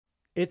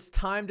It's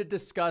time to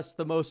discuss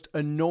the most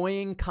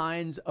annoying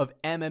kinds of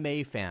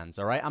MMA fans,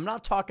 all right? I'm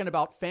not talking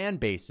about fan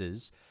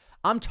bases.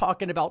 I'm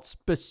talking about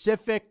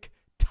specific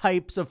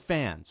types of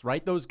fans,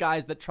 right? Those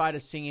guys that try to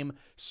seem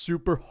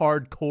super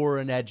hardcore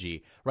and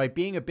edgy, right?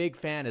 Being a big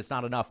fan is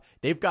not enough.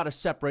 They've got to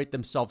separate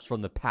themselves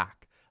from the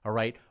pack, all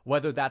right?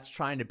 Whether that's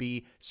trying to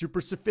be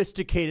super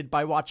sophisticated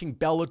by watching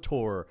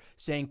Bellator,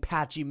 saying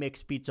Patchy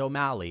Mix beats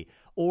O'Malley,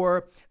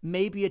 or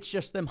maybe it's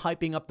just them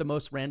hyping up the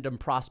most random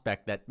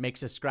prospect that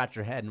makes us scratch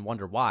your head and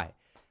wonder why.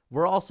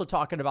 We're also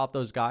talking about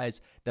those guys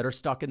that are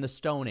stuck in the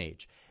Stone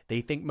Age.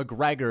 They think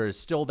McGregor is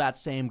still that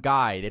same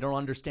guy. They don't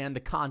understand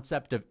the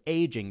concept of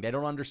aging. They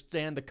don't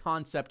understand the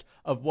concept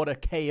of what a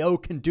KO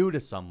can do to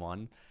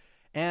someone.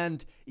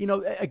 And, you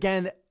know,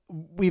 again,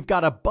 we've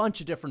got a bunch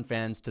of different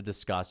fans to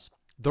discuss.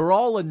 They're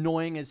all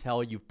annoying as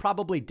hell. You've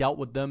probably dealt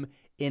with them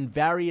in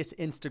various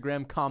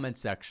Instagram comment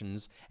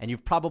sections, and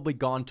you've probably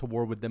gone to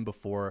war with them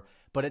before,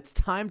 but it's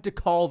time to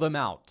call them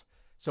out.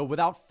 So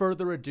without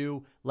further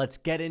ado, let's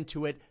get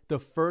into it. The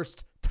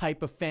first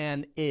type of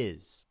fan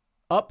is...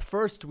 Up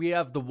first, we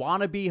have the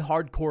wannabe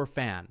hardcore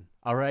fan.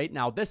 All right,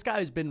 now this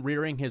guy's been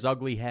rearing his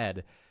ugly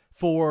head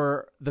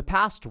for the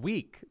past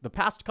week, the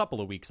past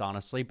couple of weeks,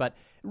 honestly, but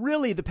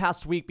really the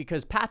past week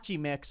because Patchy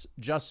Mix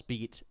just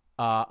beat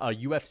a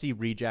UFC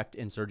reject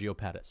in Sergio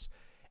Pettis.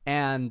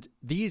 And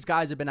these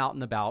guys have been out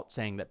and about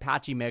saying that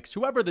Patchy Mix,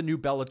 whoever the new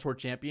Bellator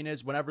champion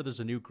is, whenever there's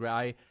a new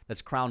guy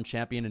that's crowned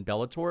champion in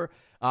Bellator,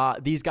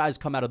 these guys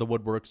come out of the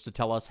woodworks to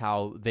tell us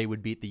how they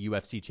would beat the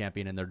UFC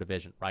champion in their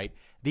division, right?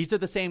 These are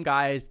the same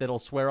guys that'll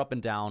swear up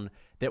and down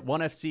that ONE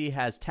FC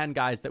has 10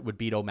 guys that would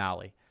beat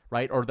O'Malley,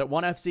 right? Or that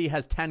ONE FC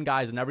has 10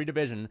 guys in every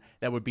division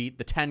that would beat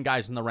the 10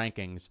 guys in the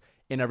rankings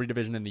in every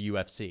division in the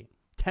UFC.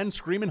 10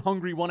 screaming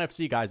hungry ONE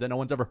FC guys that no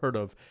one's ever heard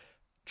of.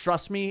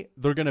 Trust me,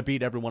 they're going to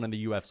beat everyone in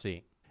the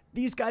UFC.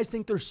 These guys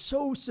think they're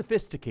so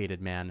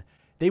sophisticated, man.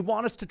 They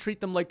want us to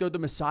treat them like they're the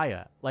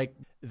Messiah. Like,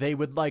 they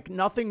would like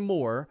nothing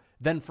more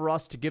than for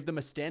us to give them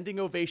a standing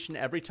ovation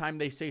every time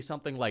they say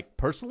something like,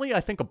 personally,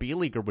 I think a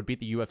B-leaguer would beat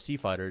the UFC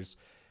fighters.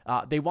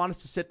 They want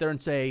us to sit there and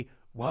say,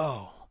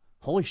 whoa,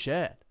 holy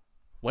shit.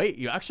 Wait,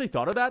 you actually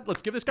thought of that?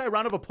 Let's give this guy a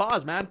round of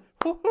applause, man.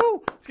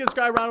 Woo-hoo! Let's give this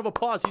guy a round of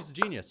applause. He's a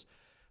genius.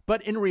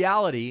 But in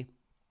reality,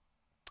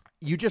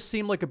 you just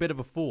seem like a bit of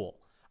a fool,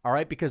 all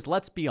right? Because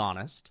let's be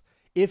honest,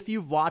 if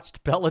you've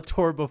watched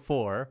Bellator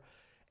before,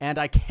 and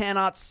I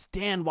cannot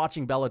stand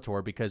watching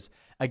Bellator because,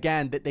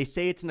 again, they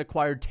say it's an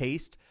acquired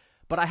taste,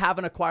 but I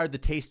haven't acquired the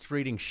taste for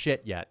eating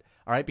shit yet,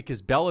 all right?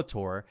 Because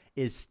Bellator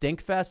is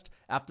stinkfest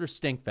after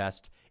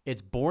stinkfest.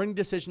 It's boring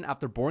decision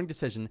after boring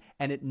decision,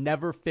 and it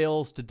never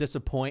fails to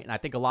disappoint, and I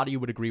think a lot of you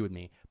would agree with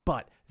me.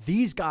 But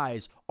these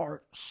guys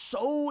are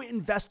so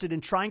invested in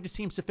trying to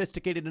seem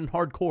sophisticated and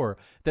hardcore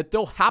that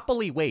they'll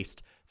happily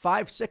waste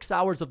 5-6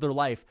 hours of their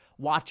life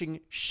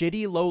watching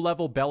shitty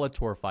low-level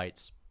Bellator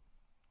fights.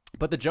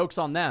 But the joke's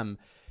on them.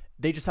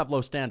 They just have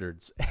low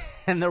standards,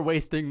 and they're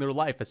wasting their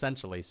life,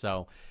 essentially.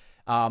 So,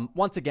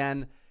 once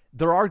again,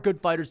 there are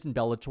good fighters in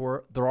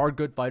Bellator. There are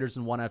good fighters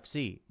in ONE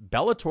FC.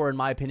 Bellator, in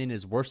my opinion,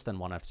 is worse than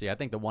ONE FC. I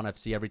think that ONE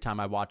FC, every time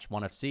I watch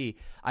ONE FC,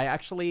 I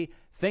actually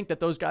think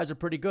that those guys are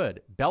pretty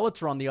good.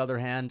 Bellator, on the other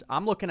hand,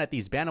 I'm looking at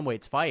these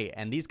bantamweights fight,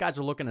 and these guys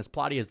are looking as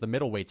plotty as the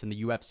middleweights in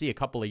the UFC a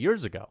couple of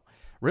years ago.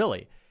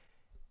 Really.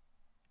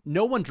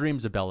 No one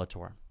dreams of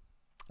Bellator.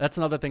 That's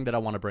another thing that I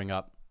want to bring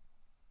up.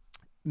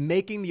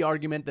 Making the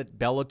argument that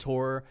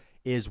Bellator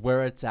is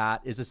where it's at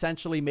is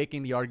essentially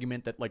making the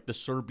argument that like the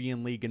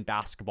Serbian league in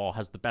basketball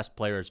has the best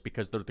players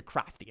because they're the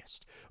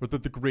craftiest or they're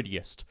the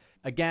grittiest.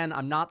 Again,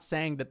 I'm not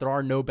saying that there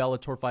are no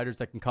Bellator fighters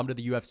that can come to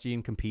the UFC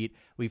and compete.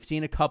 We've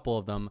seen a couple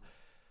of them.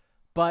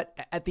 But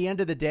at the end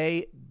of the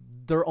day,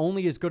 they're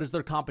only as good as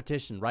their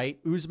competition, right?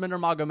 Usman or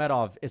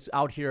Magomedov is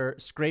out here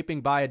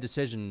scraping by a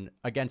decision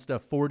against a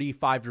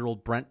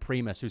 45-year-old Brent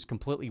Primus who's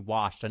completely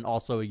washed and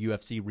also a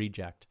UFC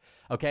reject.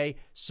 Okay?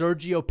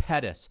 Sergio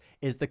Pettis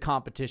is the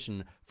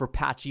competition for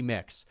Patchy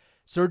Mix.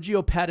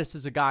 Sergio Pettis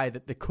is a guy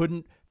that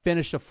couldn't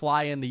finish a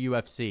fly in the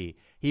UFC.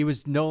 He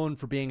was known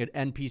for being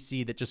an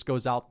NPC that just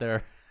goes out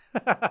there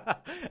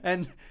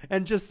and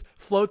just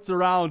floats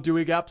around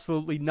doing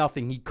absolutely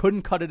nothing. He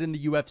couldn't cut it in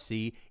the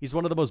UFC. He's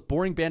one of the most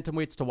boring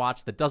bantamweights to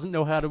watch that doesn't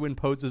know how to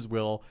impose his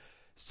will.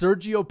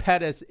 Sergio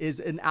Pettis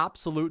is an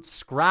absolute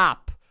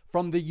scrap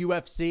from the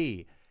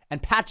UFC.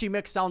 And Patchy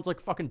Mix sounds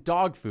like fucking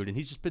dog food, and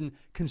he's just been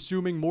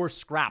consuming more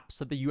scraps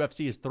that the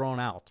UFC has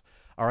thrown out.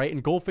 All right?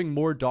 Engulfing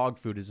more dog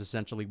food is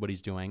essentially what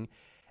he's doing.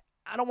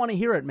 I don't want to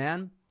hear it,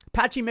 man.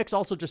 Patchy Mix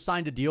also just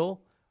signed a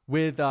deal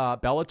with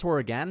Bellator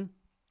again.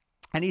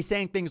 And he's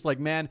saying things like,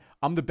 man,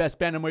 I'm the best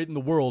bantamweight in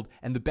the world,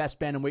 and the best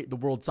bantamweight in the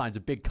world signs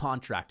a big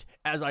contract,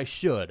 as I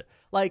should.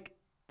 Like,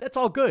 that's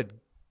all good.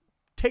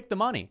 Take the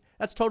money.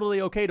 That's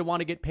totally okay to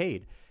want to get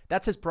paid.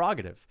 That's his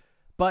prerogative.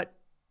 But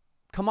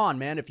come on,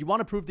 man. If you want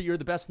to prove that you're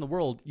the best in the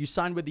world, you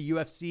sign with the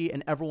UFC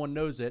and everyone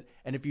knows it.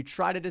 And if you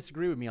try to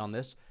disagree with me on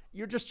this,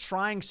 you're just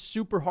trying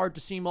super hard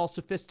to seem all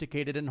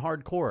sophisticated and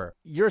hardcore.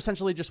 You're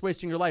essentially just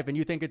wasting your life and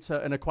you think it's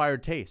an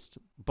acquired taste.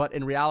 But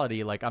in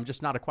reality, like, I'm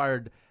just not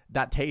acquired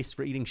that taste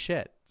for eating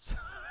shit.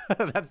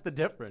 That's the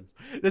difference.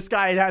 This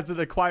guy has an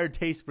acquired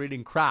taste for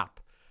eating crap.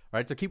 All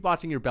right, so keep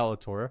watching your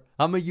Bellator.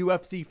 I'm a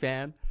UFC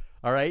fan.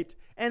 All right,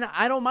 and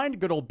I don't mind a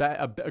good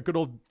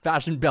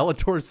old-fashioned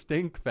Bellator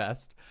stink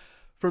fest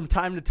from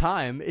time to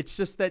time. It's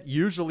just that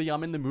usually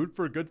I'm in the mood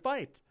for a good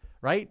fight,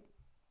 right?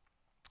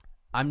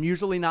 I'm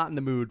usually not in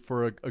the mood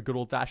for a good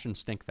old-fashioned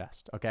stink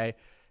fest, okay?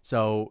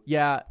 So,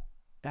 yeah,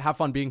 have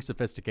fun being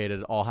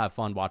sophisticated. I'll have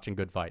fun watching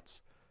good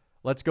fights.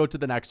 Let's go to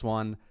the next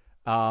one.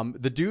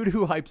 The dude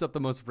who hypes up the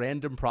most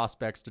random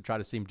prospects to try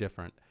to seem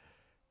different.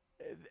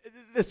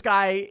 This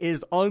guy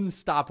is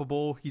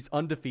unstoppable. He's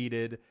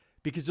undefeated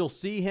because you'll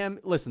see him.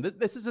 Listen,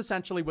 this is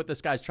essentially what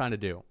this guy's trying to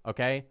do,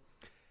 okay?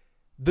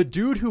 The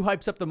dude who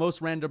hypes up the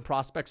most random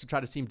prospects to try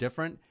to seem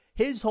different,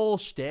 his whole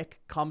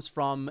shtick comes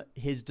from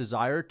his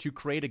desire to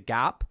create a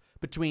gap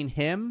between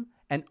him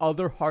and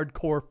other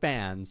hardcore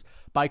fans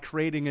by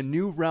creating a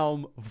new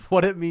realm of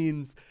what it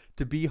means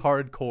to be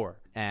hardcore.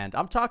 And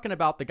I'm talking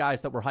about the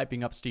guys that were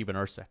hyping up Steven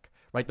Ersic,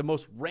 right? The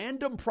most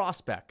random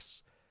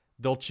prospects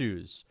they'll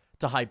choose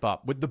to hype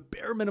up with the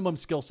bare minimum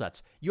skill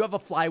sets. You have a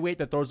flyweight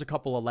that throws a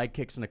couple of leg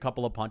kicks and a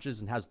couple of punches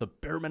and has the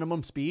bare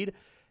minimum speed.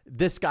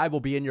 This guy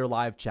will be in your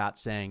live chat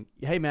saying,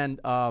 hey, man,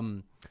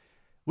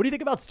 what do you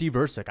think about Steve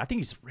Ersic? I think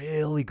he's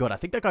really good. I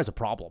think that guy's a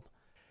problem.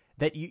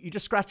 That you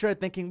just scratch your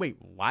head thinking, wait,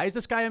 why is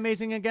this guy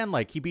amazing again?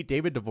 Like, he beat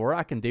David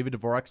Dvorak, and David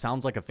Dvorak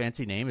sounds like a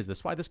fancy name. Is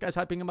this why this guy's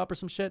hyping him up or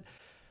some shit?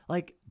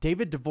 Like,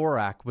 David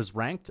Dvorak was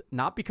ranked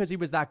not because he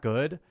was that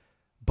good,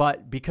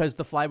 but because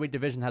the flyweight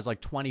division has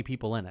like 20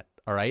 people in it,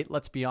 all right?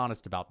 Let's be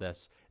honest about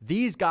this.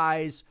 These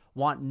guys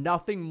want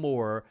nothing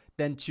more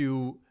than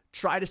to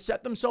try to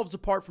set themselves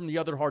apart from the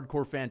other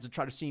hardcore fans and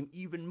try to seem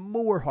even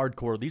more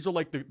hardcore. These are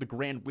like the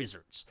grand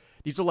wizards.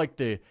 These are like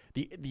the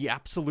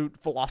absolute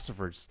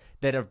philosophers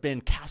that have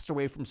been cast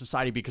away from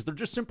society because they're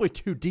just simply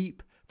too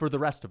deep for the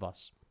rest of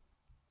us.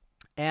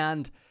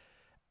 And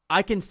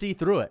I can see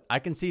through it. I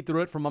can see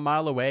through it from a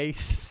mile away.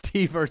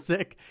 Steve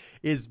Ersic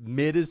is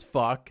mid as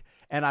fuck.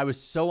 And I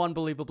was so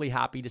unbelievably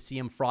happy to see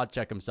him fraud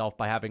check himself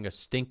by having a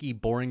stinky,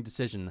 boring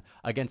decision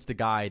against a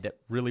guy that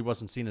really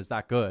wasn't seen as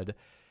that good.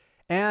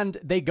 And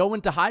they go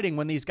into hiding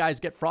when these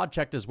guys get fraud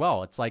checked as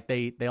well. It's like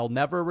they'll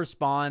never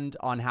respond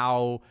on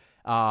how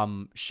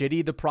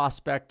shitty the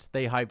prospect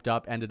they hyped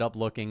up ended up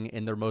looking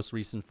in their most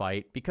recent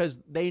fight because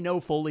they know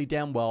fully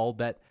damn well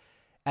that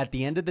at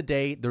the end of the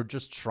day, they're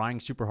just trying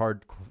super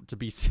hard to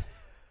be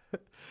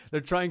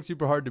they're trying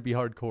super hard to be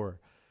hardcore.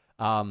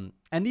 And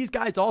these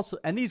guys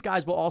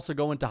will also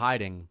go into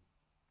hiding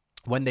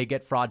when they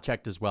get fraud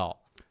checked as well.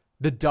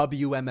 The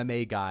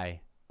WMMA guy.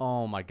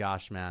 Oh my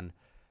gosh, man.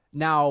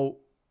 Now,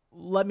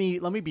 let me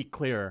be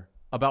clear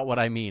about what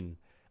I mean.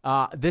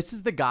 This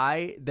is the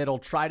guy that'll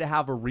try to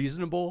have a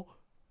reasonable,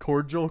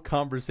 cordial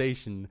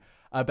conversation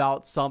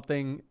about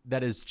something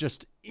that is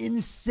just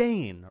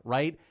insane,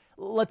 right?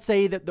 Let's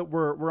say that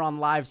we're on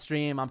live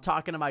stream. I'm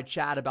talking to my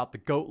chat about the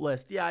GOAT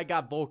list. Yeah, I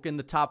got Volk in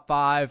the top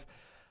 5.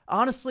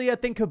 Honestly, I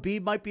think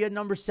Khabib might be at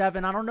number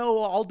 7. I don't know.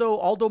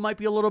 Aldo might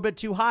be a little bit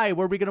too high.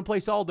 Where are we going to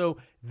place Aldo?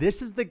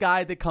 This is the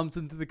guy that comes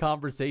into the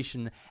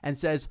conversation and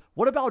says,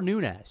 what about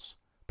Nunes?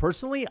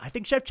 Personally, I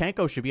think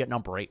Shevchenko should be at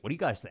number 8. What do you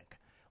guys think?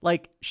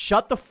 Like,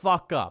 shut the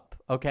fuck up,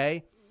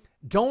 okay?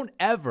 Don't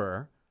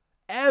ever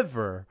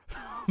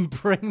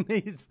bring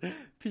these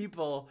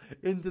people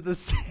into the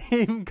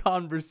same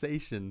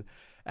conversation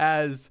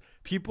as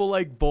people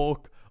like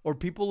Volk or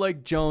people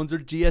like Jones or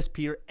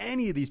GSP or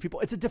any of these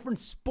people. It's a different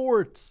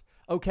sport,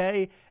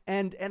 okay?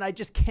 And I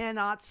just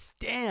cannot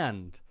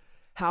stand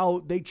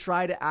how they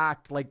try to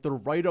act like they're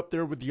right up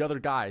there with the other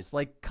guys.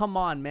 Like, come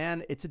on,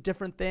 man. It's a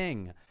different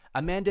thing.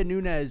 Amanda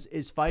Nunes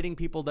is fighting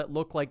people that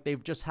look like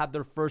they've just had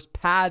their first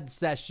pad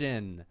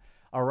session,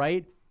 all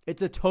right?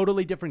 It's a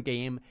totally different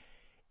game.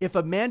 If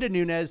Amanda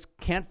Nunes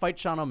can't fight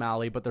Sean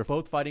O'Malley, but they're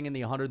both fighting in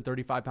the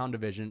 135-pound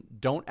division,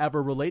 don't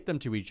ever relate them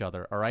to each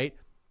other, all right?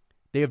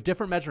 They have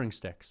different measuring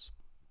sticks,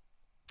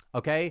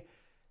 okay?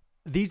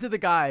 These are the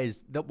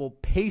guys that will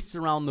pace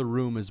around the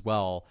room as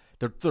well.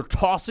 They're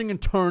tossing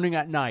and turning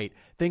at night,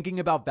 thinking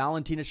about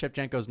Valentina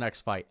Shevchenko's next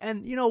fight.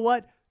 And you know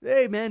what?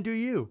 Hey, man, do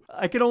you?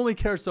 I can only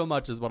care so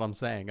much is what I'm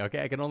saying,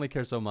 okay? I can only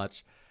care so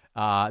much.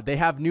 They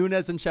have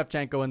Nunes and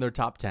Shevchenko in their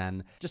top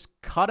 10.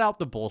 Just cut out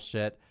the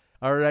bullshit,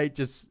 all right?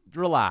 Just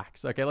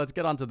relax, okay? Let's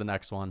get on to the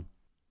next one.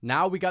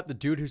 Now we got the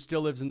dude who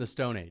still lives in the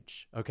Stone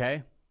Age,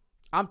 okay?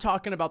 I'm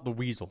talking about the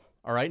Weasel,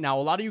 all right? Now,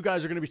 a lot of you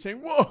guys are going to be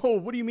saying, whoa,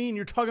 what do you mean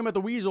you're talking about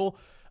the Weasel?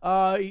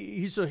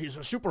 He's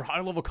a super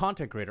high-level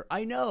content creator.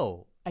 I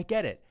know. I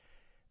get it.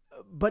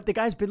 But the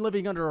guy's been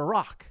living under a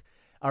rock,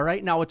 all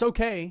right? Now, it's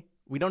okay.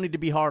 We don't need to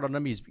be hard on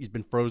him. He's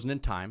been frozen in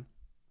time.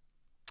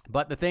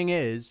 But the thing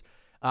is,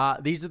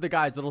 these are the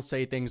guys that'll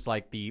say things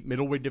like the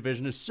middleweight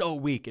division is so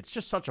weak. It's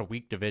just such a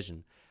weak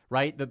division,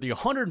 right? That the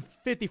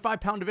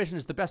 155-pound division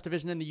is the best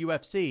division in the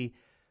UFC,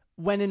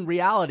 when in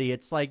reality,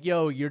 it's like,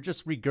 yo, you're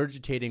just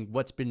regurgitating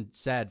what's been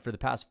said for the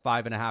past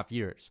 5.5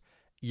 years.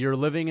 You're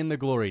living in the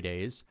glory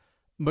days.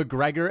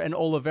 McGregor and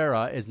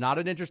Oliveira is not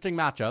an interesting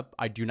matchup.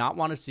 I do not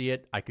want to see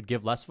it. I could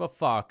give less of a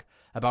fuck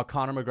about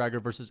Conor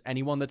McGregor versus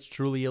anyone that's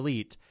truly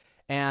elite.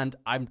 And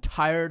I'm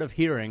tired of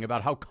hearing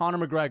about how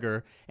Conor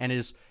McGregor and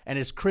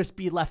his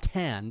crispy left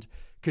hand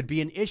could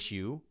be an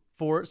issue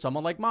for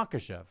someone like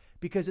Makhachev,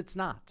 because it's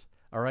not.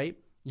 All right?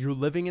 You're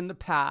living in the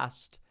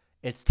past.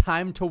 It's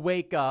time to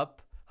wake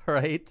up, all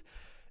right?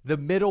 The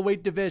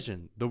middleweight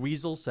division, the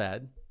Weasel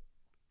said,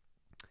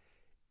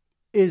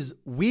 is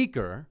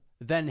weaker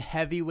than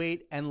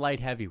heavyweight and light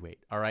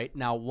heavyweight, all right?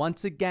 Now,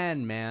 once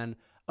again, man,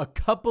 a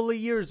couple of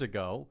years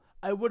ago,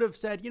 I would have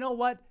said, you know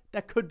what?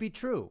 That could be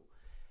true.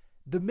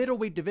 The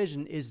middleweight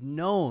division is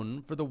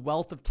known for the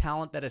wealth of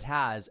talent that it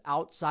has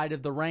outside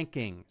of the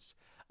rankings,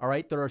 all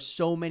right? There are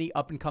so many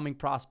up-and-coming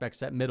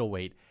prospects at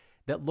middleweight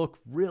that look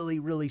really,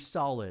 really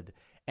solid.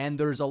 And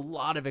there's a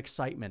lot of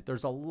excitement.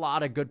 There's a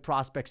lot of good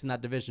prospects in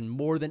that division,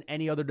 more than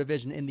any other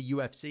division in the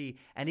UFC.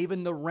 And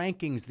even the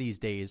rankings these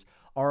days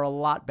are a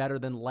lot better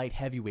than light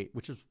heavyweight,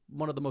 which is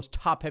one of the most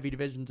top-heavy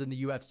divisions in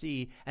the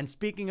UFC. And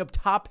speaking of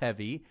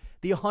top-heavy,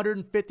 the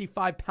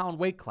 155-pound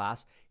weight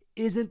class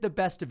isn't the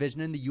best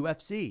division in the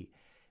UFC.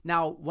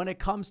 Now, when it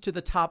comes to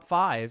the top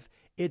 5,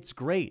 it's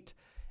great.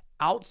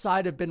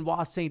 Outside of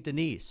Benoit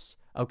Saint-Denis,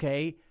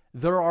 okay,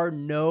 there are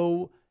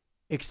no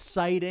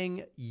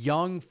exciting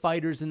young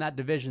fighters in that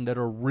division that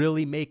are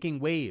really making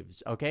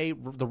waves, okay?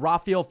 The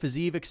Rafael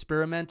Fiziev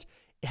experiment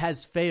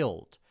has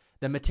failed.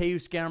 The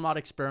Mateusz Gamrot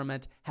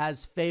experiment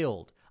has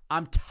failed.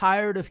 I'm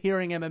tired of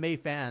hearing MMA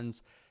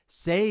fans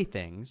say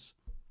things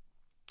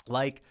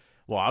like,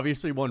 well,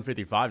 obviously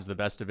 155 is the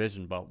best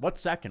division, but what's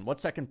second?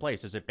 What's second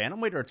place? Is it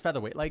bantamweight or it's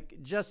featherweight? Like,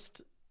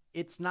 just,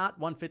 it's not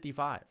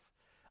 155,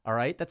 all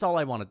right? That's all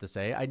I wanted to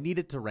say. I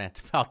needed to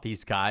rant about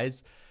these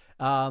guys.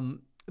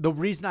 The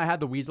reason I had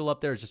the Weasel up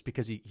there is just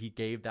because he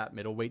gave that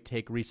middleweight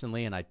take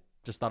recently, and I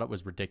just thought it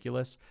was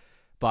ridiculous.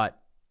 But,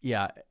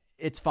 yeah,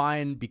 it's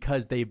fine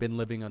because they've been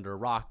living under a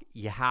rock.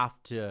 You have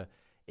to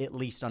at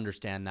least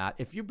understand that.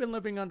 If you've been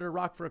living under a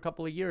rock for a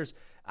couple of years,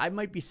 I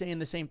might be saying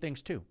the same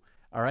things too.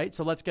 All right,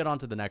 so let's get on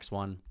to the next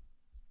one.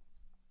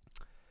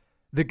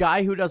 The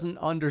guy who doesn't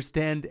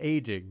understand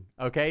aging.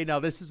 Okay, now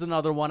this is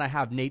another one. I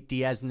have Nate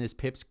Diaz and his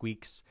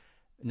pipsqueaks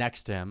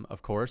next to him,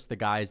 of course, the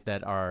guys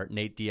that are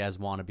Nate Diaz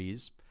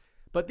wannabes.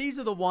 But these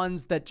are the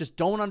ones that just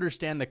don't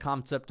understand the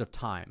concept of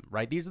time,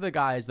 right? These are the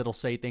guys that'll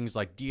say things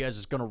like, Diaz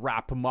is going to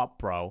wrap him up,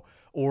 bro.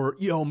 Or,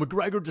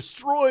 McGregor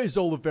destroys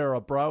Oliveira,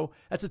 bro.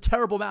 That's a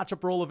terrible matchup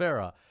for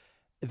Oliveira.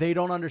 They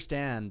don't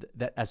understand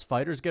that as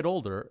fighters get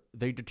older,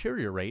 they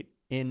deteriorate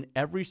in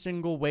every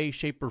single way,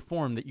 shape, or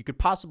form that you could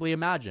possibly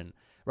imagine,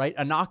 right?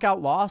 A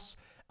knockout loss,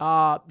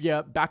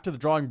 back to the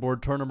drawing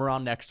board, turn them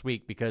around next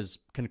week because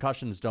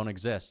concussions don't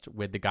exist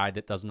with the guy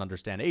that doesn't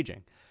understand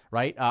aging,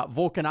 right?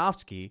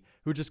 Volkanovski,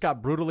 who just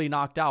got brutally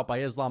knocked out by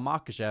Islam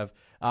Makhachev,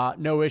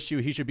 no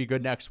issue. He should be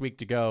good next week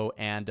to go,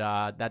 and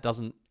that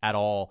doesn't at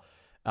all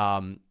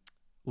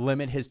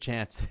limit his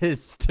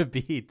chances to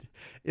beat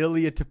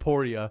Ilia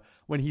Topuria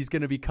when he's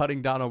going to be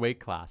cutting down a weight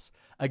class.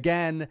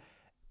 Again,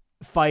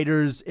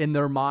 fighters in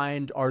their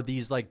mind are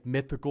these like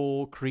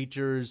mythical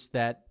creatures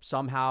that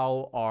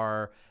somehow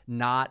are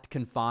not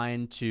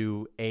confined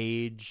to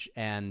age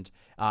and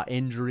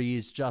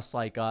injuries just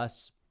like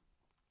us,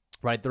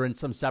 right? They're in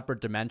some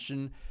separate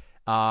dimension.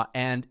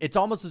 And it's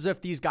almost as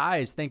if these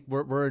guys think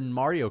we're in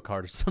Mario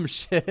Kart or some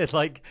shit.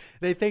 Like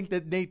they think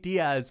that Nate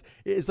Diaz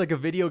is like a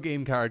video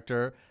game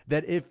character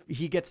that if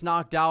he gets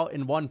knocked out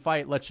in one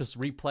fight, let's just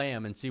replay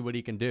him and see what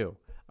he can do.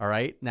 All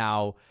right.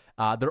 Now,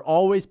 they're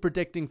always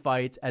predicting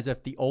fights as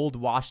if the old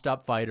washed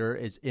up fighter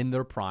is in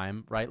their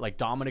prime, right? Like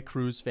Dominic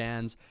Cruz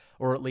fans,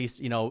 or at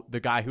least, the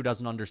guy who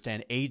doesn't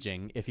understand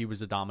aging, if he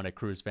was a Dominic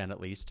Cruz fan at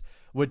least,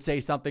 would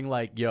say something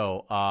like,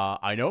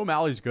 I know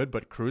O'Malley's good,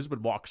 but Cruz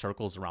would walk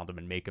circles around him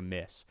and make him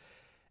miss.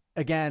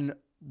 Again,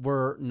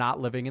 we're not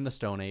living in the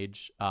Stone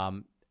Age.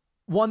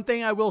 One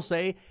thing I will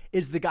say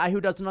is the guy who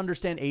doesn't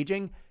understand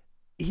aging,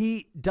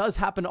 he does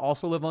happen to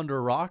also live under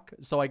a rock.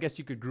 So I guess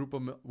you could group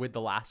him with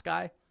the last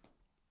guy.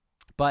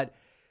 But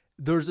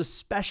there's a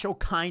special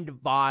kind of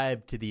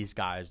vibe to these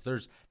guys.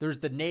 There's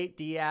the Nate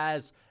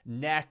Diaz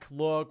neck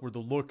look where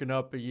they're looking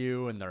up at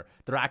you and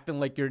they're acting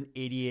like you're an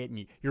idiot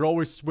and you're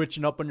always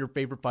switching up on your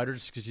favorite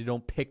fighters because you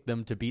don't pick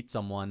them to beat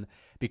someone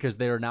because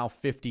they are now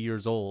 50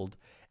 years old.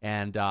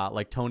 And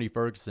like Tony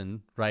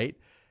Ferguson, right?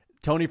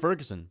 Tony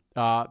Ferguson,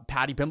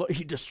 Paddy Pimblett,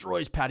 he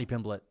destroys Paddy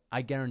Pimblett.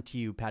 I guarantee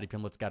you Paddy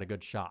Pimblett's got a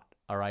good shot.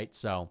 All right,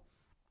 so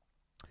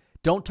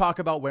don't talk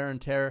about wear and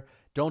tear.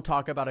 Don't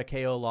talk about a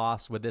KO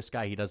loss with this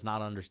guy. He does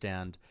not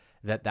understand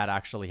that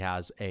actually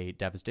has a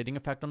devastating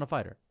effect on a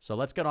fighter. So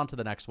let's get on to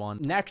the next one.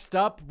 Next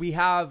up, we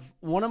have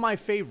one of my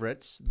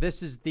favorites.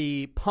 This is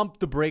the pump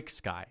the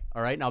brakes guy.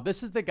 All right. Now,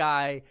 this is the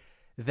guy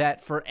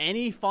that for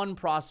any fun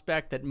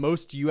prospect that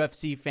most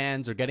UFC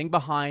fans are getting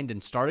behind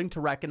and starting to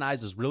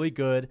recognize is really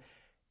good,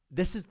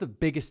 this is the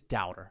biggest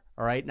doubter.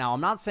 All right. Now,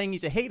 I'm not saying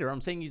he's a hater.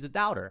 I'm saying he's a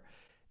doubter.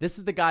 This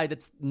is the guy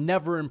that's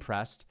never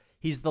impressed.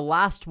 He's the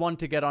last one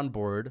to get on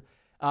board.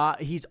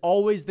 He's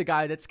always the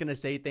guy that's going to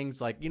say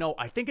things like,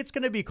 I think it's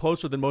going to be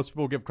closer than most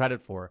people give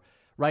credit for,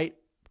 right?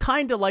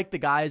 Kind of like the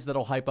guys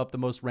that'll hype up the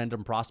most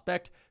random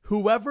prospect.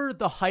 Whoever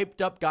the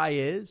hyped up guy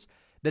is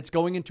that's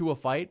going into a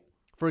fight,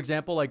 For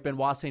example, like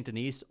Benoit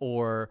Saint-Denis,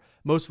 or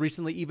most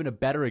recently, even a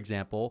better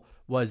example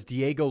was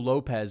Diego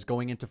Lopez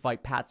going in to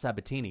fight Pat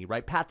Sabatini,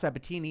 right? Pat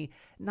Sabatini,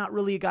 not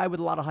really a guy with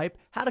a lot of hype,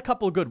 had a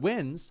couple of good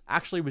wins,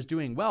 actually was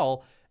doing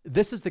well.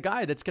 This is the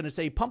guy that's going to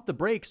say pump the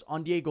brakes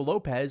on Diego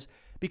Lopez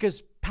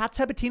because Pat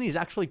Sabatini is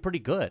actually pretty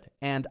good.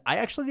 And I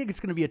actually think it's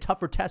going to be a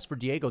tougher test for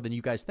Diego than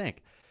you guys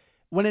think.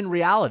 When in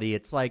reality,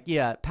 it's like,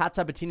 yeah, Pat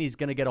Sabatini is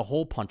going to get a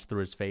hole punched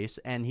through his face,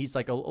 and he's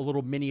like a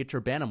little miniature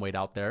bantamweight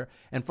out there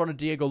in front of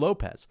Diego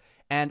Lopez.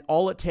 And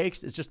all it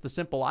takes is just the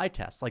simple eye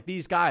test. Like,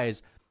 these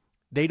guys,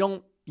 they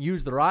don't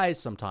use their eyes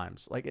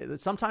sometimes. Like,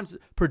 sometimes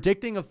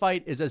predicting a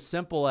fight is as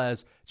simple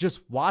as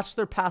just watch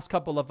their past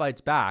couple of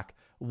fights back.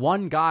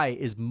 One guy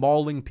is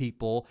mauling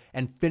people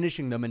and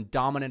finishing them in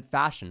dominant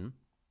fashion,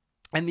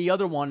 and the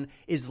other one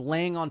is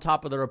laying on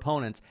top of their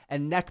opponents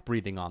and neck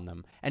breathing on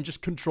them and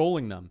just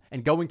controlling them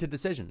and going to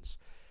decisions.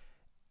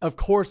 Of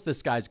course,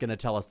 this guy's going to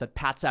tell us that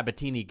Pat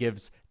Sabatini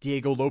gives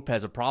Diego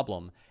Lopez a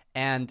problem,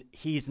 and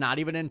he's not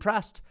even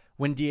impressed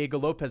when Diego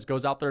Lopez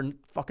goes out there and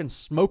fucking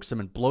smokes him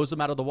and blows him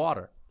out of the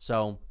water.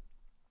 So,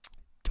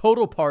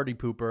 total party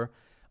pooper,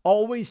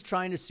 always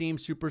trying to seem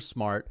super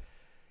smart.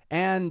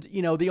 And,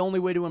 you know, the only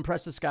way to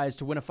impress this guy is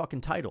to win a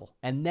fucking title.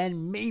 And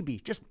then maybe,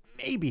 just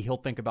maybe, he'll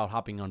think about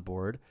hopping on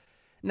board.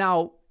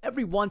 Now,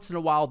 every once in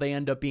a while, they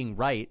end up being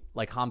right,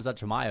 like Khamzat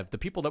Chimaev. The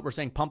people that were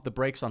saying pump the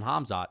brakes on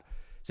Khamzat,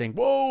 saying,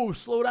 whoa,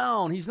 slow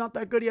down, he's not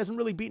that good, he hasn't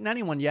really beaten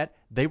anyone yet,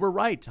 they were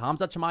right.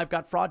 Khamzat Chimaev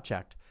got fraud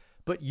checked.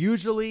 But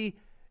usually,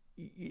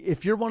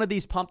 if you're one of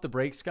these pump the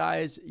brakes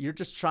guys, you're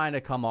just trying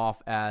to come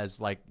off as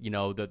like, you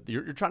know,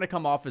 you're trying to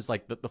come off as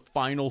like the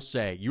final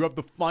say. You have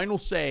the final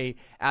say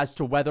as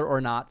to whether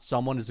or not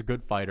someone is a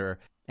good fighter.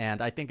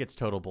 And I think it's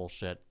total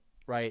bullshit,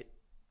 right?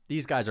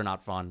 These guys are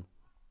not fun.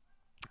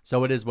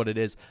 So it is what it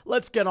is.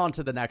 Let's get on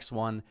to the next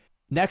one.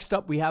 Next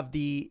up, we have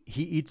the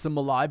he eats him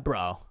alive,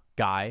 bro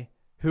guy,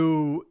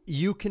 who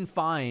you can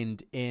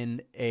find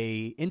in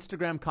a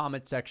Instagram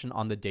comment section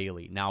on the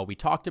daily. Now, we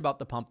talked about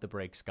the pump the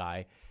brakes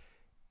guy.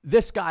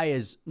 This guy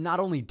is not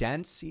only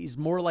dense, he's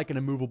more like an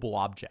immovable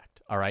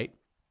object, all right?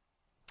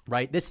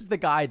 Right? This is the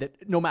guy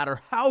that no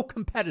matter how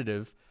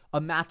competitive a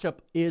matchup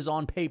is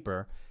on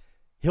paper,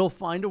 he'll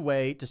find a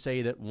way to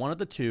say that one of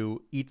the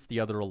two eats the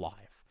other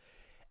alive.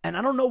 And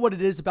I don't know what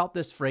it is about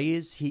this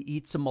phrase, he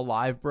eats him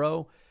alive,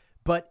 bro,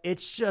 but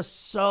it's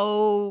just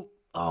so,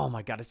 oh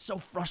my God, it's so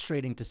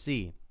frustrating to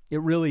see.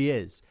 It really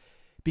is.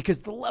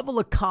 Because the level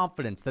of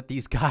confidence that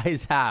these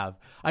guys have,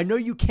 I know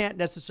you can't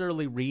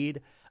necessarily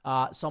read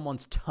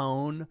someone's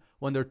tone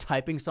when they're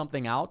typing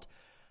something out,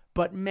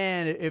 but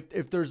man,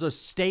 if there's a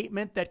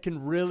statement that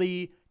can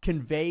really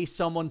convey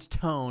someone's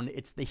tone,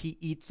 it's the he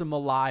eats him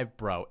alive,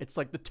 bro. It's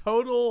like the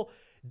total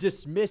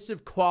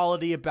dismissive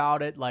quality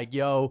about it, like,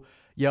 yo,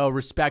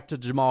 respect to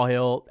Jamal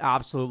Hill,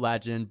 absolute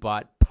legend,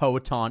 but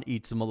Poatan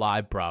eats him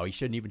alive, bro. He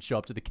shouldn't even show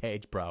up to the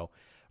cage, bro.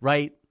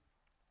 Right?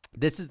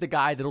 This is the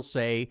guy that'll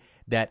say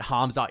that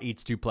Khamzat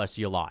eats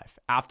Duplessis alive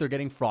after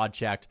getting fraud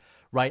checked,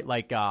 right?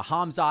 Like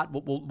Khamzat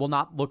will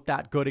not look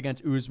that good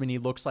against Usman. He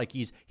looks like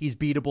he's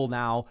beatable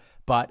now,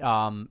 but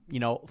you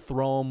know,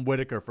 throw him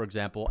Whitaker, for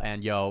example,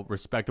 and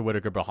respect to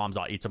Whitaker, but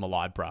Khamzat eats him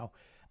alive, bro.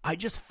 I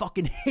just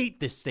fucking hate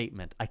this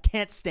statement. I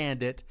can't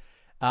stand it.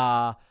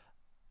 I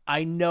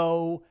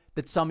know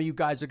that some of you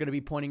guys are going to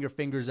be pointing your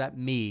fingers at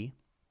me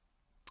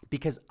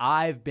because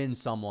I've been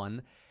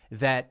someone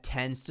that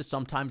tends to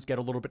sometimes get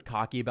a little bit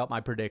cocky about my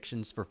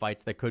predictions for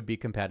fights that could be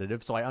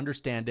competitive. So I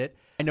understand it.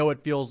 I know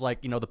it feels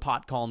like, the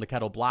pot calling the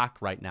kettle black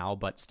right now,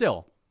 but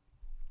still,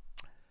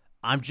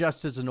 I'm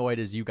just as annoyed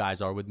as you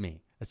guys are with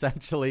me,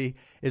 essentially,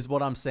 is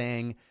what I'm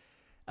saying.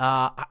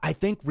 I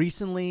think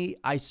recently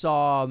I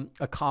saw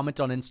a comment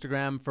on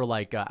Instagram for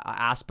like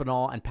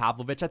Aspinall and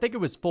Pavlovich. I think it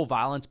was Full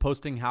Violence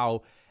posting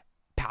how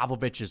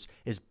Pavlovich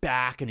is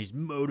back and he's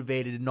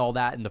motivated and all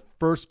that. And the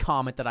first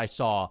comment that I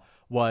saw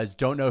was,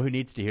 don't know who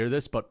needs to hear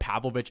this, but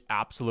Pavlovich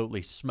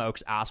absolutely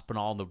smokes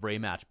Aspinall in the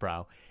rematch,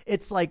 bro.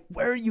 It's like,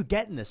 where are you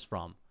getting this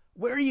from?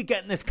 Where are you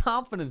getting this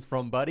confidence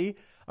from, buddy?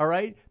 All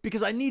right?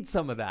 Because I need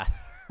some of that,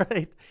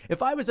 right?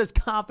 If I was as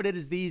confident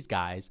as these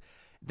guys,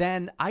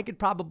 then I could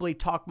probably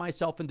talk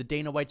myself into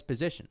Dana White's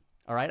position,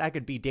 all right? I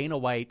could be Dana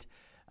White.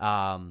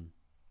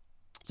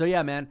 So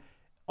yeah, man.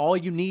 All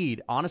you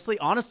need,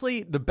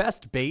 honestly, the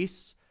best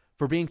base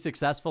for being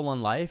successful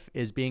in life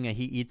is being a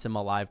he eats him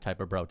alive type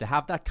of bro. To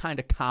have that kind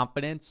of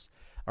confidence,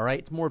 all right,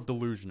 it's more of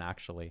delusion,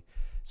 actually.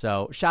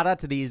 So shout out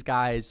to these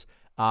guys.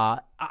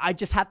 I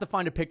just had to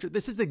find a picture.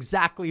 This is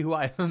exactly who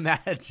I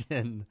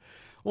imagine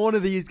one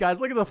of these guys.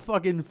 Look at the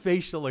fucking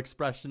facial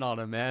expression on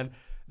him, man.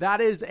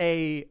 That is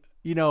a,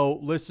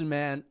 listen,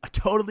 man, I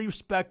totally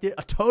respect it.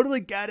 I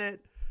totally get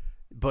it.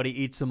 But he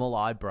eats him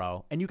alive,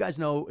 bro. And you guys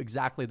know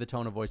exactly the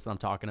tone of voice that I'm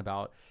talking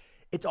about.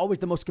 It's always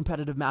the most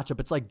competitive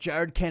matchup. It's like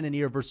Jared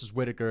Cannonier versus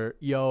Whitaker.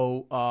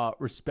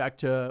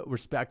 Respect to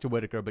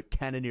Whitaker, but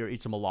Cannonier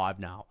eats him alive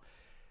now.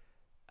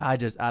 I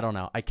don't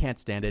know. I can't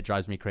stand it. It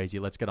drives me crazy.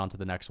 Let's get on to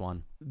the next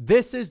one.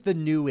 This is the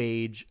new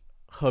age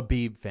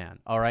Khabib fan,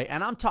 all right?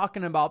 And I'm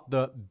talking about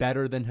the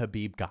better than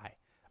Khabib guy,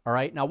 All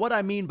right. Now, what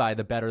I mean by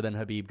the better than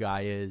Khabib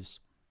guy is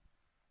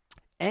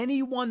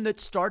anyone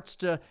that starts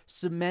to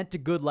cement a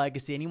good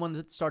legacy, anyone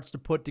that starts to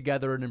put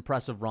together an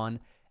impressive run.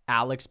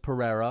 Alex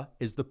Pereira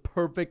is the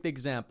perfect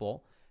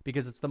example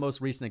because it's the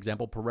most recent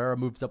example. Pereira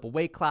moves up a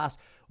weight class,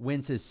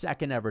 wins his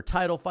second ever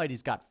title fight.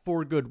 He's got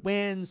 4 good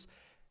wins.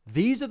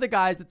 These are the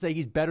guys that say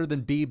he's better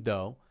than Khabib,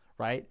 though,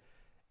 right?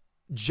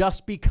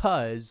 Just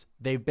because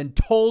they've been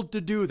told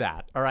to do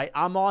that, all right?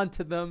 I'm on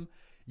to them.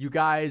 You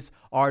guys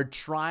are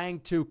trying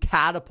to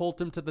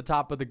catapult him to the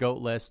top of the GOAT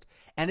list.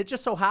 And it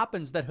just so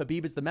happens that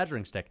Khabib is the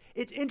measuring stick.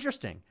 It's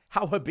interesting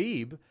how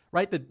Khabib,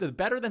 right, the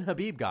better than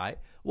Khabib guy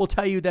will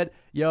tell you that,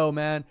 yo,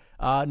 man,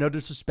 no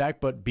disrespect,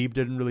 but Khabib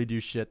didn't really do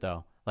shit,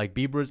 though. Like,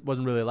 Khabib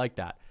wasn't really like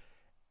that.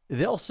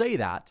 They'll say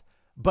that,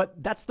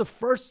 but that's the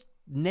first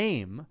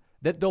name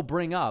that they'll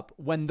bring up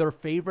when their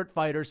favorite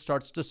fighter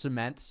starts to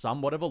cement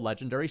somewhat of a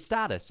legendary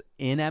status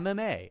in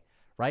MMA,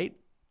 right?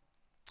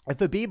 If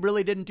Khabib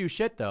really didn't do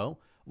shit, though,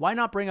 why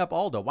not bring up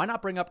Aldo? Why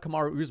not bring up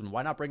Kamaru Usman?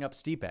 Why not bring up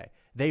Stipe?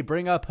 They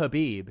bring up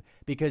Khabib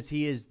because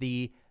he is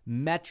the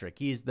metric.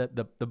 He's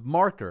the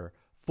marker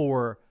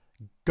for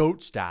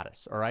GOAT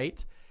status, all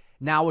right?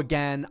 Now,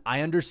 again,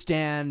 I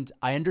understand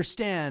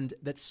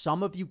that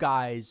some of you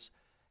guys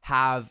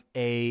have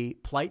a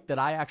plight that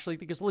I actually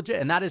think is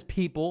legit, and that is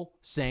people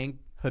saying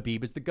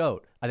Khabib is the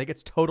GOAT. I think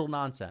it's total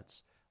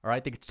nonsense, all right? I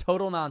think it's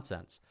total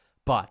nonsense,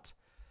 but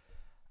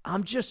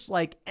I'm just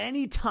like,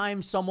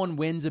 anytime someone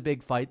wins a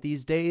big fight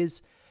these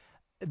days,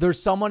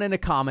 there's someone in a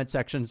comment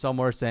section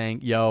somewhere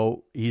saying,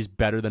 yo, he's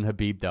better than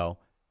Khabib, though.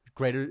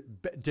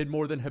 Did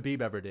more than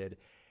Khabib ever did.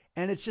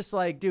 And it's just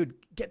like, dude,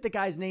 get the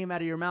guy's name out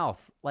of your mouth.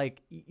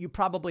 Like, you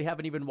probably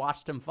haven't even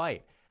watched him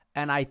fight.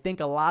 And I think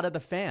a lot of the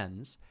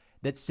fans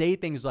that say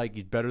things like,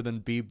 he's better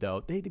than Khabib,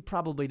 though, they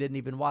probably didn't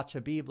even watch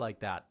Khabib like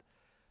that.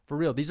 For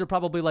real. These are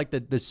probably like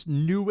the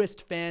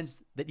newest fans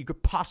that you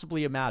could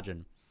possibly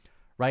imagine,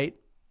 right?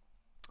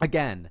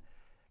 Again,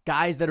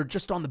 guys that are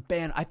just on the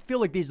band. I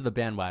feel like these are the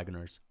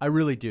bandwagoners. I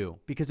really do.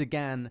 Because,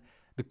 again,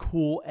 the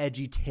cool,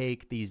 edgy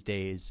take these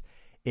days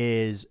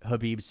is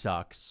Khabib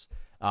sucks.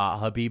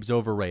 Khabib's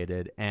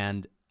overrated.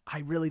 And I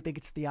really think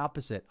it's the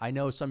opposite. I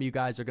know some of you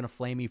guys are going to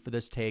flame me for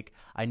this take.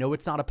 I know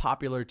it's not a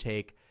popular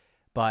take,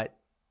 but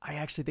I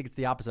actually think it's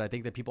the opposite. I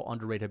think that people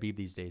underrate Khabib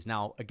these days.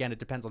 Now, again, it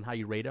depends on how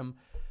you rate him.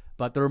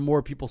 But there are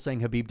more people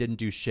saying Khabib didn't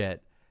do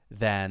shit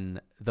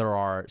than there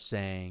are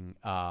saying,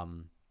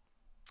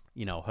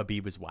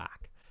 Khabib is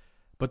whack.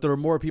 But there are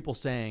more people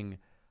saying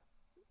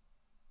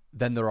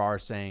than there are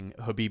saying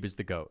Khabib is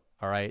the GOAT.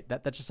 All right?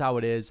 That's just how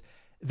it is.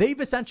 They've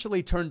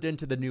essentially turned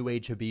into the new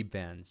age Khabib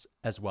fans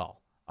as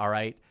well. All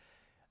right?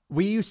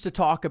 We used to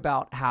talk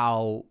about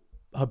how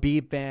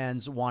Khabib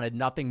fans wanted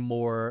nothing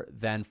more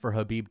than for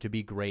Khabib to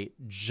be great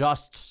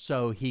just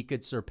so he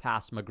could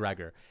surpass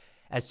McGregor.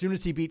 As soon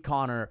as he beat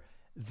Conor,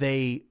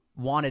 they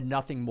wanted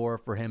nothing more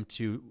for him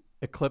to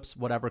eclipse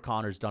whatever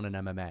Conor's done in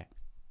MMA.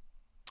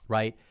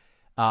 Right?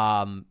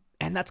 And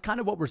that's kind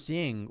of what we're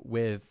seeing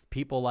with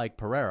people like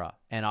Pereira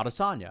and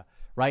Adesanya,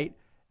 right?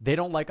 They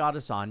don't like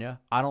Adesanya.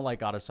 I don't like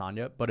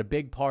Adesanya. But a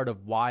big part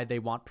of why they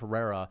want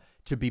Pereira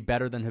to be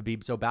better than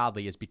Khabib so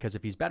badly is because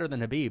if he's better than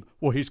Khabib,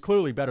 well, he's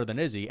clearly better than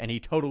Izzy, and he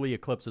totally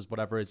eclipses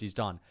whatever Izzy's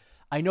done.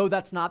 I know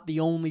that's not the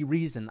only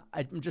reason.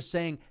 I'm just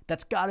saying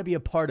that's got to be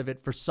a part of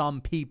it for some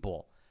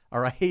people,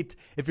 all right?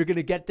 If you're going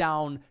to get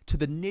down to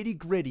the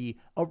nitty-gritty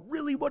of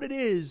really what it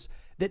is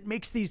that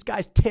makes these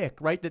guys tick,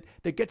 right?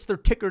 That gets their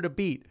ticker to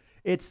beat.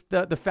 It's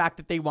the fact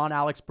that they want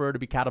Alex Pereira to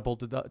be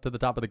catapulted to the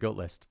top of the GOAT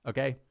list,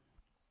 okay?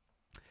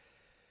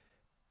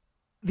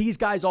 These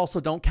guys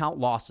also don't count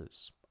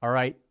losses, all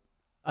right?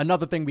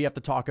 Another thing we have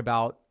to talk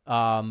about,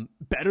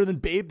 better than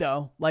Babe,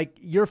 though. Like,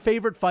 your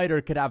favorite fighter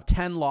could have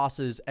 10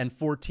 losses and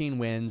 14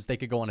 wins. They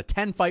could go on a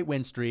 10-fight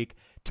win streak,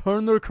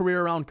 turn their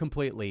career around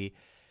completely,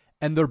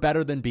 and they're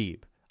better than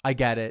Babe. I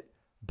get it,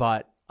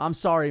 but I'm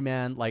sorry,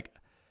 man. Like,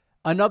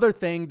 another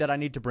thing that I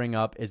need to bring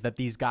up is that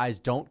these guys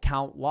don't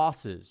count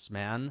losses,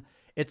 man.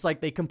 It's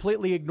like they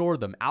completely ignore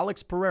them.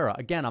 Alex Pereira,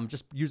 again, I'm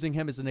just using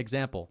him as an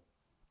example.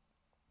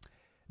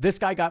 This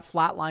guy got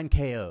flatline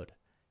KO'd.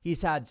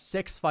 He's had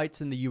 6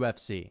 fights in the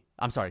UFC.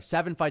 I'm sorry,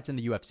 7 fights in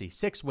the UFC,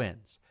 6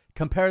 wins.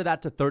 Compare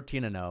that to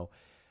 13-0.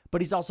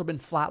 But he's also been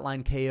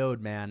flatline KO'd,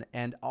 man.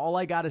 And all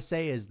I got to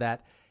say is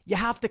that you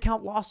have to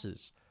count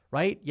losses,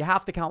 right? You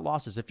have to count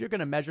losses. If you're going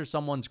to measure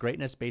someone's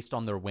greatness based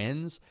on their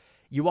wins,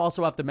 you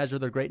also have to measure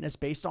their greatness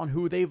based on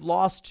who they've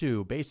lost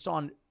to, based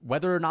on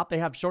whether or not they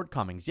have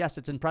shortcomings. Yes,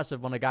 it's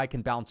impressive when a guy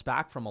can bounce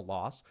back from a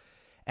loss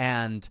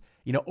and,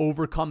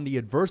 overcome the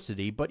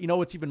adversity. But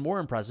what's even more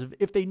impressive?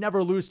 If they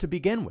never lose to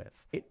begin with.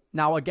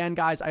 Now, again,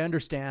 guys, I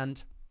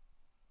understand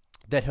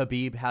that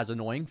Khabib has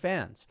annoying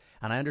fans,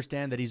 and I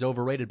understand that he's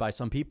overrated by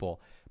some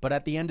people. But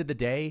at the end of the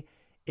day,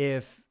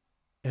 if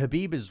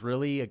Khabib is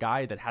really a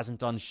guy that hasn't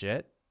done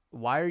shit,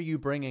 why are you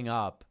bringing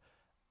up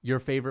your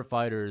favorite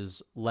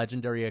fighter's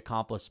legendary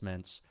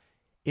accomplishments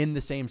in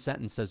the same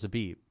sentence as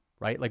Khabib,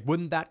 right? Like,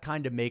 wouldn't that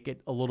kind of make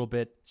it a little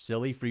bit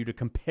silly for you to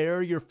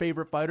compare your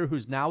favorite fighter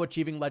who's now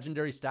achieving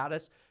legendary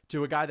status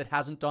to a guy that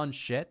hasn't done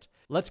shit?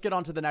 let's get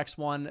on to the next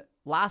one.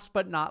 Last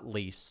but not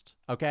least,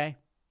 okay?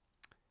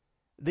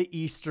 The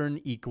Eastern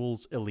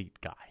equals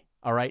elite guy.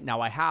 All right, now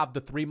I have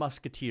the three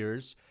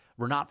musketeers,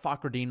 Rinat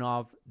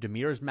Fakhretdinov,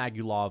 Damir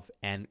Ismagulov,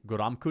 and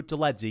Guram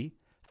Kutateladze.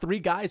 Three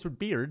guys with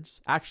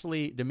beards.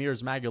 Actually, Damir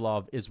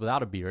Ismagulov is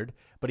without a beard,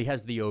 but he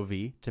has the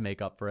OV to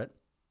make up for it.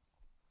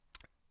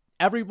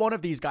 Every one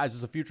of these guys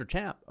is a future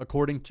champ,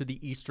 according to the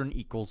Eastern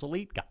equals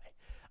elite guy.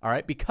 All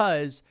right,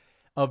 because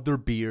of their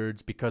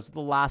beards, because of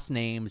the last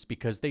names,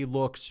 because they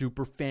look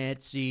super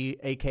fancy,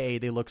 aka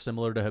they look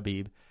similar to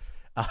Khabib.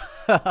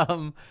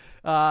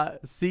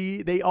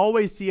 They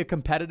always see a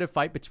competitive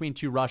fight between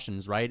two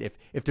Russians, right?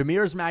 If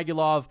Damir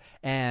Ismagulov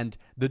and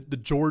the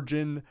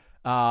Georgian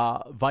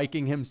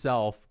Viking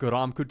himself,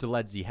 Guram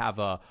Kutateladze, have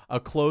a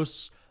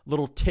close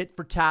little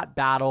tit-for-tat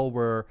battle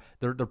where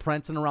they're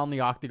prancing around the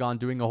octagon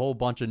doing a whole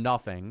bunch of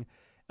nothing,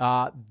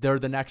 they're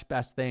the next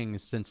best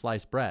things since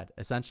sliced bread,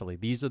 essentially.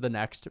 These are the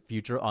next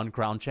future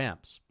uncrowned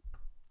champs.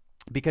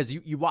 Because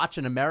you watch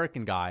an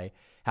American guy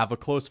have a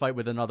close fight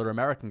with another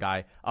American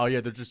guy. Oh,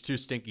 yeah, they're just two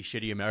stinky,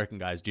 shitty American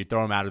guys, dude.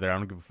 Throw them out of there. I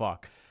don't give a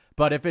fuck.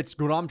 But if it's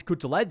Guram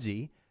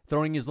Kutateladze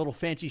throwing his little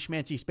fancy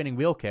schmancy spinning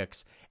wheel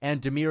kicks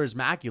and Damir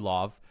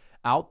Ismagulov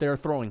out there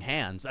throwing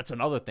hands, that's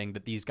another thing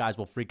that these guys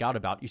will freak out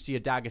about. You see a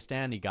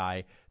Dagestani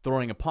guy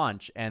throwing a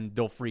punch and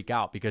they'll freak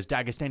out because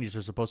Dagestanis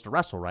are supposed to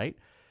wrestle, right?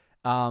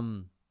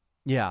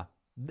 Yeah.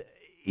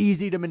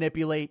 Easy to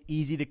manipulate,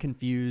 easy to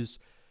confuse.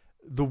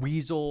 The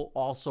Weasel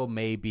also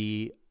may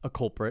be a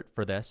culprit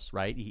for this,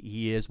 right?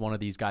 He is one of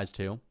these guys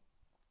too.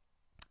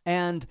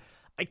 And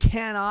I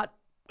cannot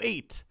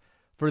wait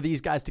for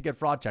these guys to get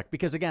fraud checked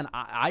because, again,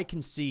 I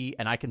can see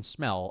and I can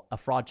smell a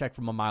fraud check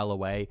from a mile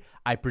away.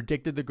 I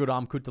predicted the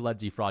Guram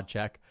Kutateladze fraud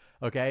check,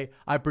 okay?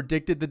 I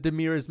predicted the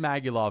Damir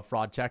Ismagulov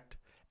fraud check,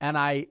 and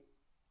I,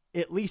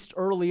 at least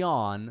early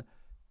on,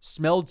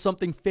 smelled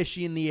something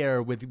fishy in the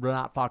air with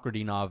Rinat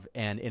Fakhretdinov,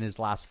 and in his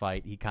last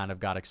fight, he kind of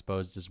got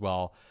exposed as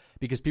well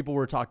because people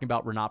were talking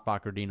about Rinat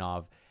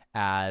Fakhretdinov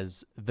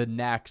as the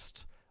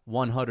next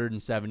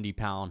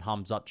 170-pound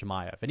Khamzat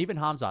Chimaev. And even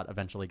Khamzat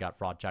eventually got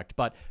fraud checked.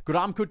 But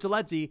Guram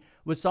Kutateladze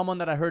was someone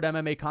that I heard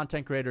MMA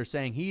content creators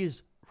saying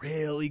he's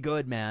really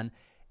good, man.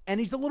 And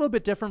he's a little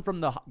bit different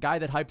from the guy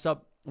that hypes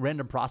up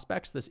random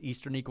prospects, this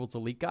Eastern equals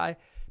elite guy,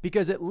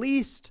 because at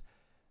least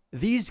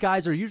these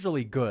guys are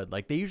usually good.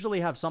 Like, they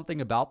usually have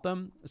something about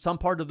them, some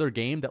part of their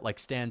game that, like,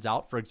 stands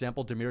out. For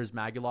example, Damir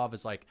Ismagulov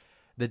is, like,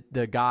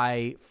 the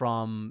guy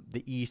from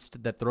the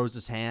East that throws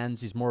his hands.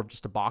 He's more of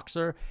just a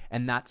boxer,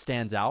 and that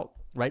stands out,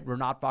 right?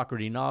 Rinat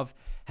Fakhretdinov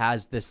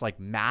has this, like,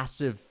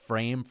 massive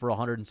frame for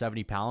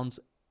 170 pounds,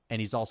 and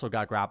he's also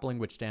got grappling,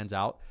 which stands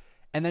out.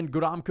 And then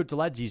Guram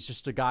Kutateladze is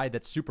just a guy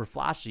that's super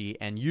flashy,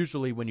 and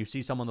usually when you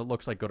see someone that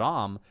looks like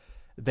Guram,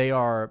 they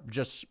are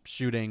just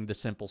shooting the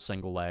simple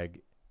single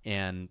leg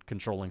and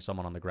controlling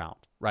someone on the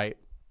ground, right?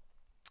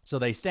 So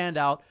they stand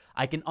out.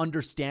 I can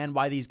understand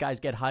why these guys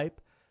get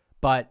hype,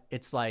 but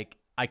it's like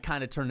I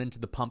kind of turn into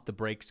the pump the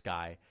brakes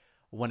guy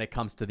when it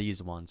comes to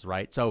these ones,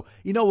 right? So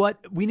you know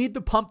what? We need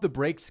the pump the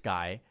brakes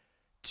guy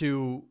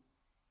to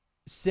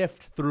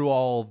sift through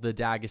all of the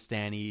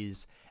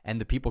Dagestanis and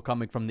the people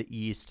coming from the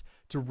East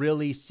to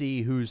really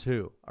see who's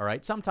who, all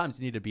right? Sometimes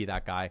you need to be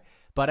that guy.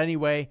 But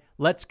anyway,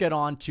 let's get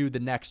on to the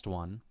next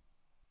one.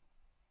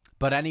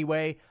 But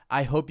anyway,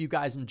 I hope you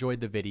guys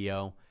enjoyed the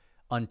video.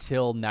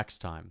 Until next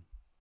time.